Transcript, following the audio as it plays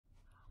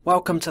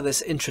Welcome to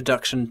this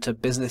introduction to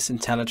business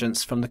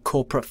intelligence from the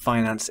Corporate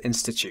Finance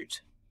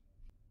Institute.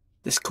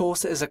 This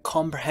course is a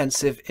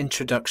comprehensive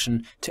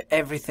introduction to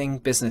everything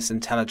business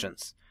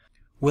intelligence.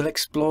 We'll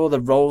explore the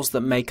roles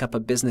that make up a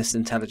business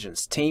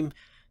intelligence team,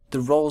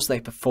 the roles they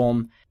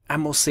perform,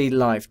 and we'll see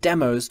live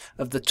demos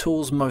of the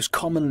tools most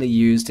commonly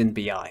used in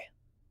BI.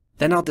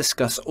 Then I'll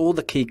discuss all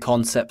the key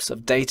concepts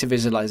of data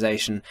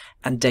visualization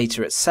and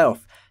data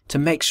itself to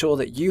make sure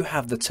that you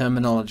have the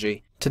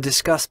terminology to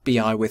discuss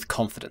BI with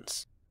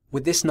confidence.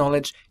 With this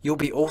knowledge, you'll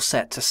be all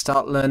set to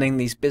start learning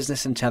these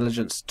business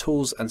intelligence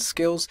tools and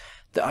skills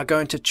that are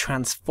going to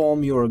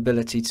transform your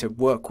ability to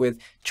work with,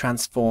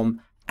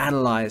 transform,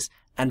 analyze,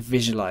 and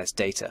visualize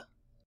data.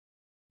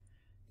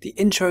 The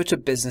Intro to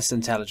Business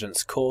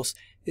Intelligence course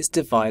is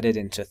divided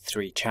into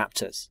 3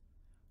 chapters.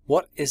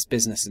 What is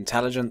business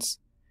intelligence?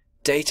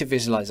 Data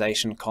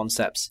visualization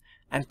concepts,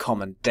 and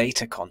common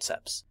data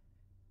concepts.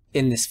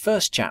 In this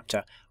first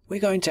chapter, we're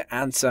going to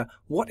answer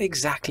what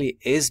exactly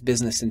is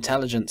business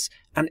intelligence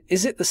and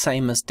is it the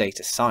same as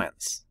data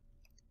science?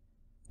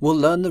 We'll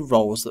learn the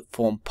roles that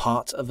form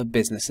part of a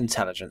business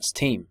intelligence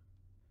team.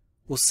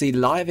 We'll see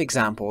live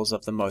examples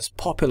of the most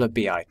popular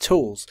BI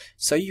tools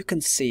so you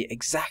can see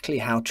exactly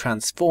how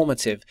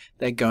transformative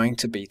they're going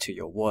to be to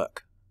your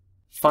work.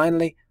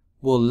 Finally,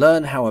 we'll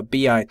learn how a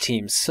BI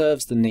team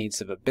serves the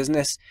needs of a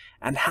business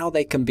and how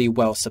they can be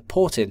well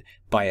supported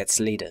by its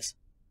leaders.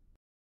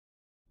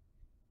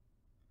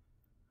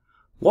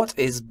 What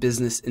is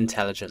business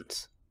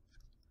intelligence?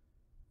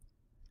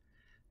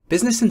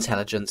 Business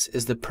intelligence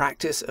is the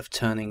practice of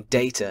turning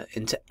data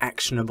into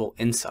actionable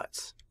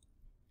insights.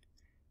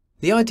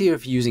 The idea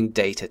of using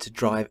data to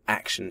drive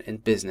action in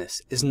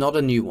business is not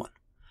a new one,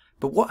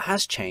 but what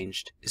has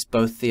changed is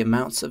both the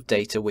amounts of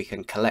data we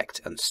can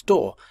collect and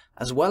store,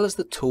 as well as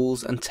the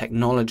tools and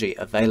technology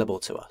available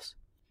to us.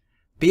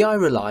 BI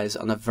relies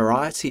on a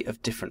variety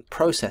of different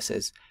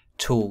processes,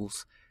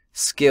 tools,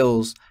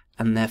 skills,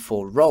 and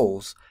therefore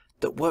roles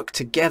that work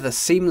together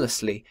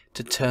seamlessly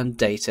to turn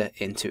data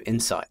into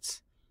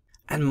insights.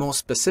 And more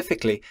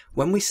specifically,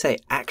 when we say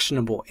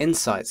actionable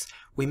insights,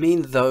 we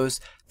mean those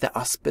that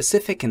are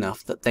specific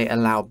enough that they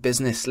allow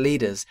business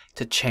leaders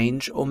to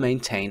change or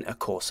maintain a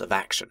course of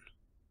action.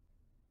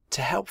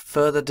 To help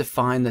further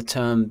define the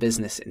term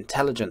business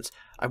intelligence,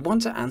 I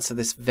want to answer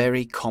this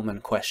very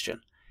common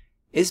question.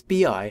 Is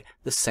BI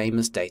the same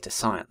as data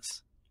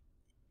science?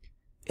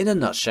 In a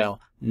nutshell,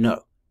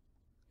 no.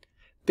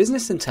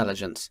 Business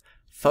intelligence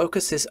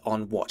focuses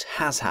on what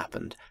has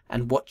happened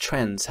and what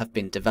trends have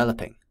been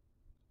developing.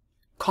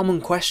 Common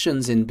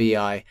questions in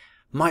BI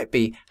might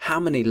be how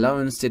many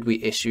loans did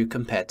we issue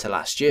compared to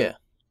last year?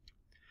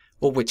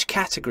 Or which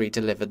category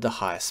delivered the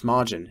highest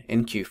margin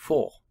in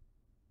Q4?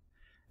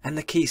 And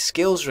the key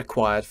skills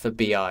required for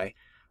BI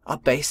are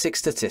basic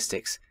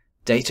statistics,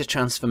 data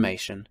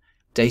transformation,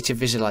 data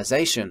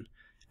visualization,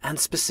 and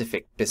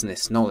specific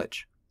business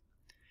knowledge.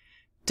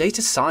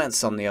 Data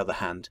science, on the other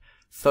hand,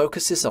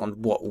 focuses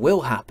on what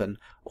will happen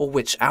or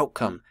which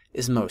outcome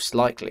is most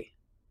likely.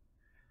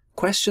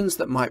 Questions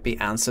that might be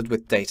answered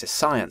with data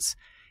science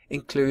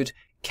include,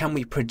 can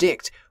we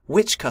predict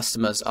which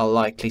customers are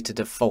likely to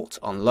default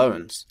on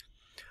loans?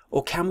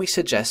 Or can we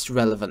suggest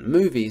relevant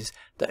movies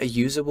that a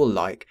user will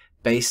like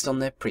based on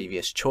their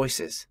previous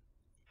choices?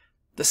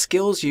 The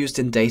skills used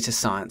in data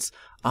science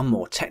are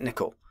more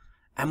technical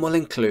and will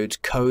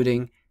include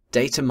coding,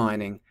 data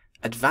mining,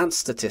 advanced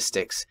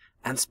statistics,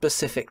 and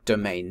specific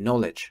domain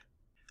knowledge.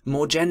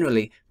 More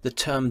generally, the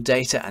term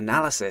data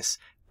analysis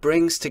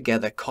brings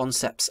together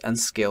concepts and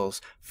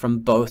skills from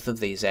both of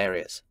these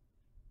areas.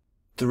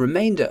 The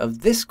remainder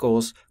of this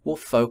course will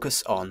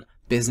focus on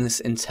business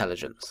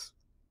intelligence.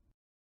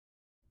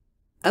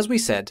 As we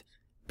said,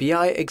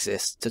 BI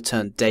exists to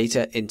turn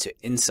data into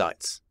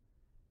insights.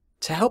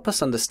 To help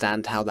us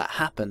understand how that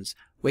happens,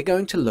 we're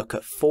going to look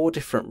at 4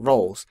 different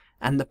roles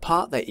and the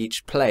part they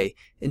each play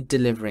in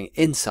delivering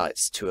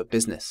insights to a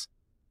business.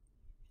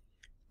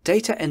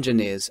 Data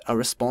engineers are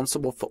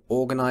responsible for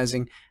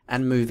organizing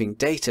and moving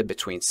data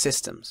between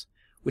systems,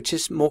 which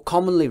is more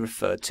commonly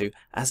referred to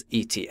as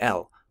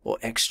ETL, or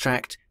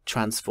extract,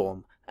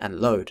 transform,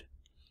 and load.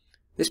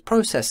 This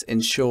process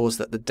ensures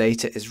that the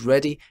data is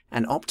ready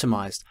and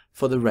optimized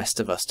for the rest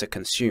of us to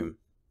consume.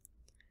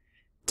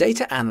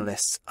 Data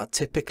analysts are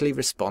typically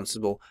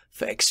responsible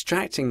for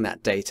extracting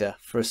that data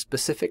for a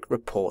specific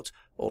report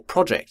or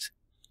project.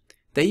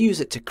 They use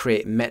it to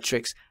create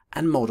metrics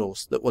and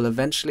models that will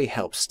eventually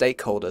help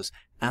stakeholders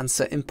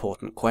answer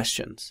important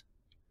questions.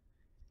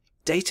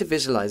 Data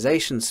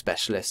visualization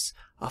specialists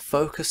are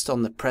focused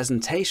on the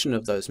presentation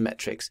of those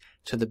metrics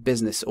to the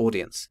business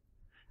audience.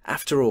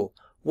 After all,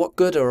 what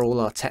good are all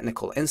our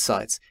technical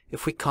insights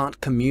if we can't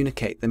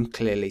communicate them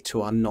clearly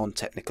to our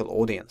non-technical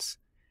audience?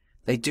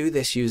 They do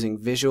this using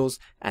visuals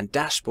and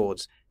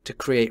dashboards to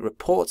create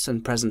reports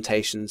and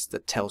presentations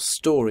that tell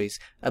stories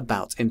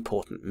about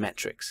important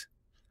metrics.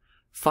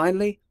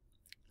 Finally,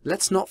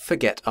 let's not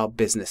forget our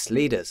business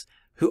leaders,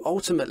 who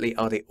ultimately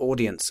are the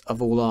audience of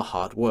all our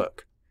hard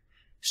work.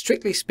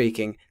 Strictly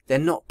speaking, they're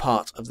not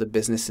part of the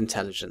business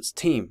intelligence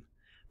team,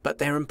 but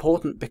they're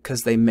important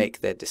because they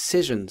make their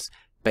decisions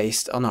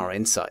based on our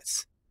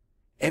insights.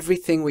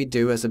 Everything we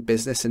do as a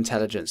business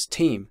intelligence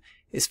team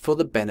is for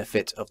the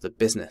benefit of the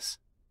business.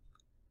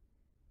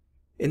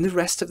 In the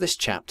rest of this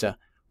chapter,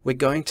 we're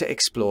going to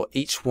explore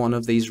each one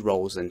of these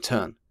roles in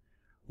turn.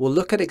 We'll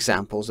look at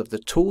examples of the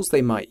tools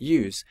they might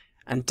use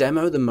and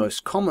demo the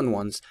most common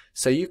ones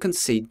so you can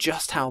see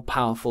just how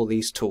powerful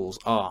these tools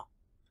are.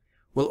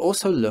 We'll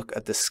also look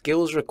at the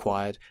skills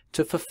required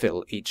to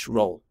fulfill each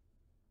role.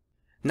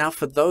 Now,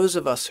 for those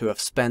of us who have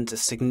spent a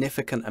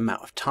significant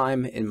amount of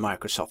time in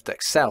Microsoft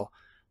Excel,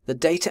 the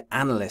data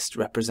analyst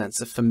represents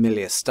a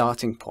familiar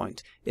starting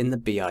point in the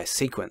BI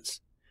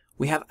sequence.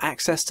 We have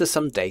access to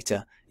some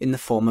data in the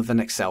form of an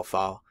Excel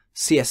file,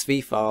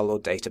 CSV file or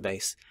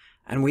database,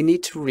 and we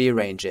need to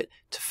rearrange it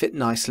to fit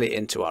nicely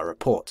into our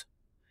report.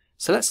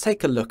 So let's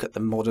take a look at the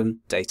modern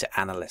data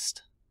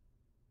analyst.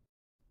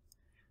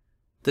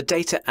 The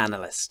data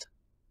analyst.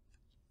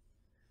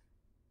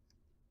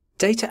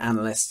 Data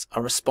analysts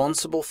are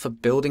responsible for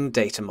building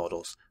data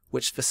models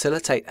which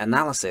facilitate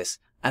analysis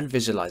and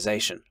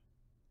visualization.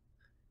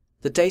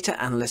 The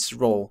data analyst's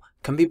role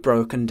can be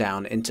broken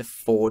down into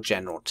 4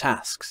 general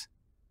tasks.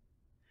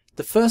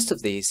 The first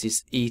of these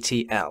is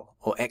ETL,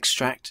 or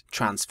extract,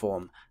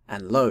 transform,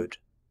 and load.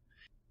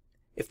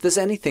 If there's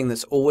anything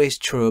that's always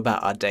true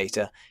about our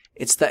data,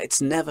 it's that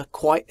it's never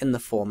quite in the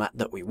format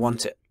that we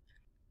want it.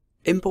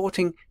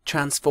 Importing,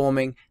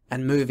 transforming,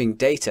 and moving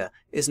data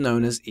is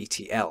known as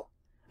ETL,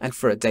 and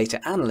for a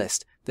data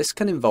analyst, this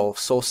can involve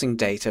sourcing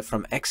data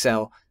from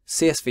Excel,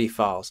 CSV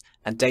files,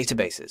 and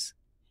databases.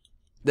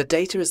 The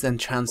data is then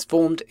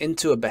transformed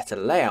into a better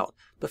layout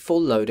before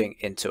loading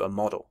into a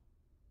model.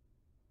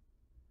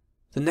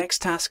 The next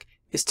task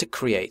is to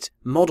create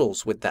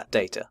models with that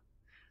data.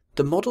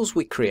 The models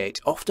we create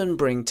often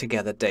bring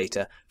together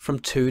data from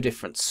 2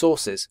 different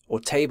sources or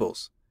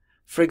tables.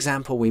 For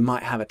example, we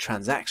might have a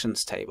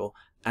transactions table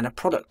and a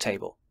product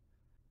table.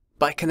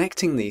 By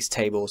connecting these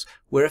tables,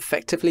 we're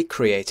effectively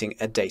creating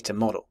a data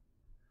model.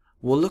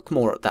 We'll look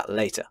more at that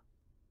later.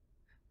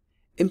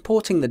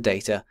 Importing the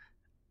data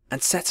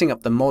and setting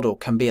up the model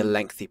can be a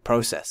lengthy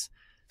process,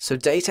 so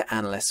data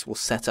analysts will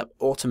set up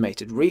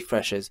automated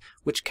refreshes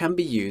which can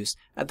be used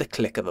at the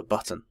click of a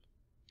button.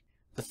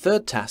 The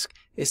third task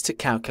is to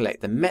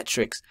calculate the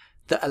metrics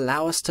that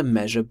allow us to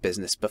measure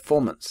business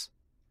performance.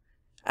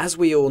 As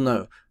we all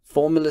know,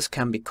 formulas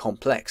can be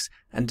complex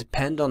and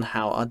depend on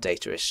how our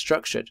data is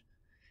structured.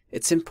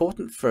 It's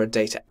important for a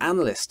data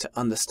analyst to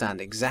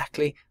understand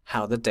exactly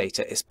how the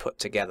data is put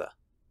together.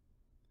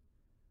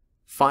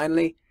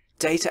 Finally,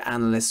 data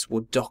analysts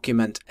will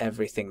document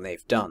everything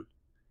they've done.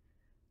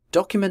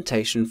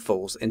 Documentation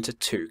falls into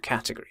 2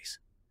 categories.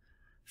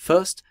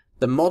 First,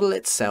 the model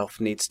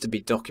itself needs to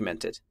be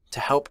documented to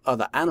help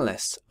other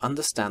analysts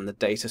understand the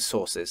data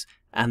sources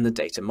and the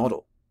data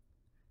model.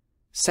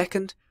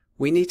 Second,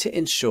 we need to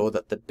ensure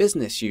that the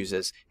business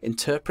users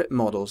interpret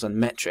models and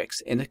metrics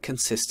in a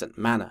consistent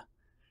manner.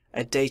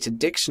 A data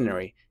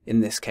dictionary, in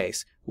this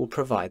case, will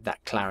provide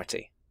that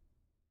clarity.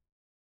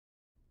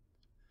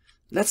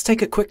 Let's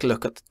take a quick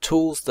look at the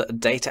tools that a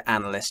data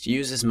analyst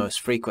uses most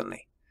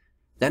frequently.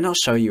 Then I'll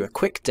show you a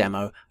quick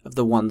demo of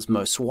the ones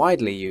most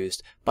widely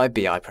used by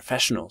BI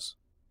professionals.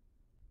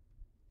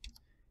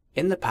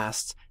 In the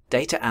past,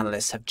 data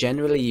analysts have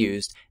generally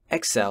used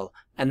Excel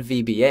and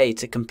VBA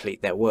to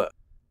complete their work.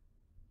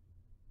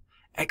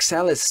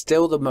 Excel is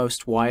still the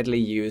most widely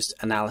used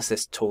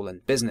analysis tool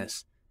in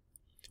business,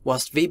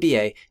 whilst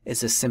VBA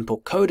is a simple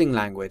coding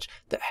language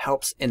that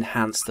helps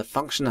enhance the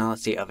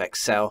functionality of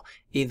Excel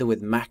either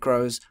with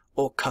macros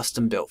or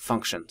custom-built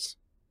functions.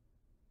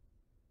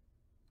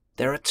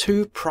 There are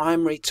 2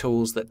 primary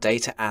tools that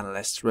data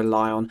analysts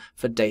rely on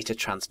for data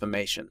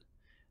transformation.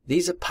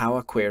 These are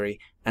Power Query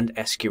and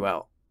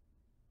SQL.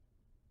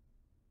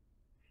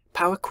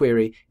 Power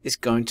Query is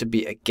going to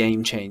be a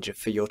game changer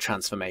for your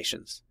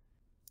transformations.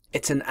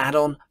 It's an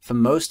add-on for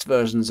most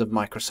versions of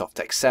Microsoft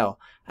Excel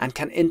and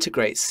can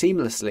integrate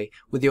seamlessly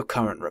with your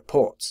current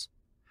reports.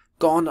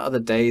 Gone are the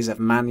days of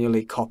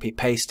manually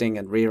copy-pasting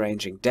and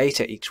rearranging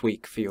data each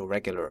week for your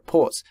regular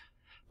reports.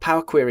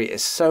 Power Query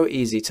is so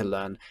easy to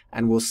learn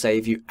and will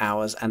save you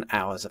hours and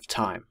hours of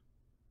time.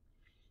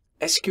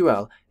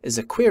 SQL is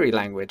a query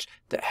language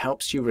that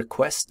helps you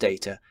request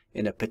data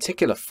in a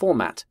particular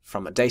format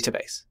from a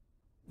database.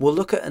 We'll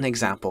look at an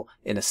example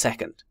in a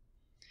second.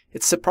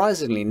 It's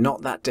surprisingly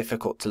not that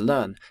difficult to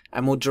learn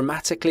and will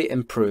dramatically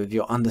improve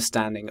your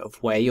understanding of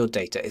where your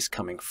data is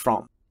coming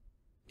from.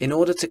 In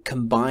order to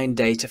combine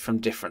data from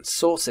different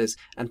sources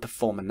and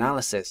perform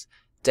analysis,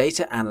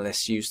 data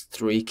analysts use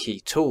 3 key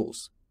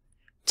tools: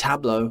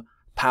 Tableau,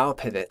 Power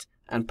Pivot,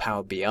 and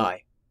Power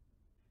BI.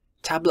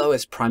 Tableau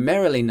is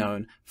primarily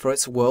known for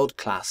its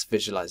world-class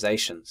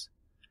visualizations.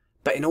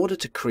 But in order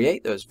to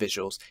create those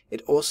visuals,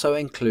 it also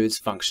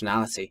includes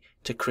functionality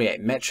to create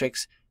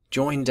metrics,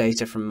 join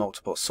data from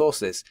multiple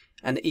sources,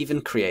 and even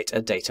create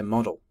a data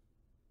model.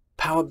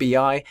 Power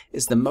BI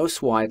is the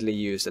most widely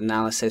used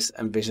analysis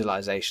and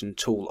visualization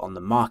tool on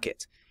the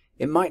market.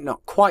 It might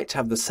not quite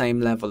have the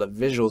same level of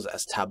visuals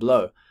as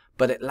Tableau,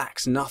 but it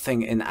lacks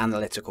nothing in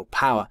analytical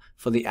power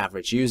for the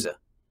average user.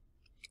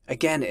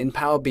 Again, in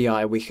Power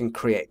BI we can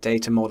create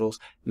data models,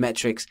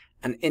 metrics,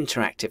 and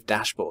interactive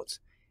dashboards.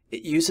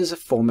 It uses a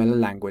formula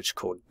language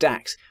called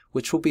DAX,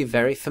 which will be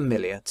very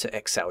familiar to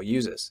Excel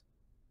users.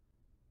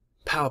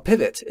 Power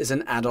Pivot is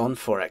an add-on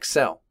for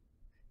Excel.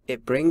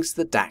 It brings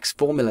the DAX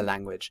formula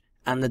language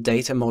and the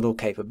data model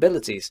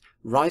capabilities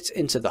right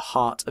into the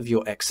heart of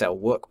your Excel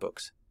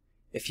workbooks.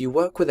 If you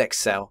work with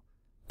Excel,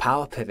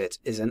 Power Pivot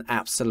is an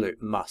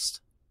absolute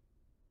must.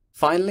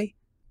 Finally,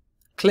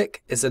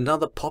 Qlik is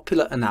another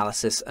popular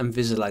analysis and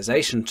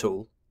visualization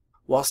tool,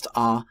 whilst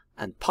R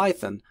and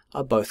Python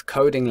are both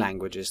coding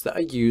languages that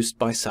are used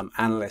by some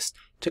analysts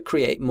to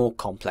create more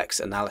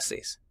complex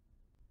analyses.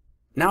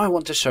 Now I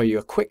want to show you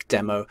a quick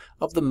demo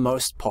of the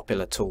most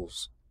popular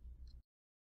tools.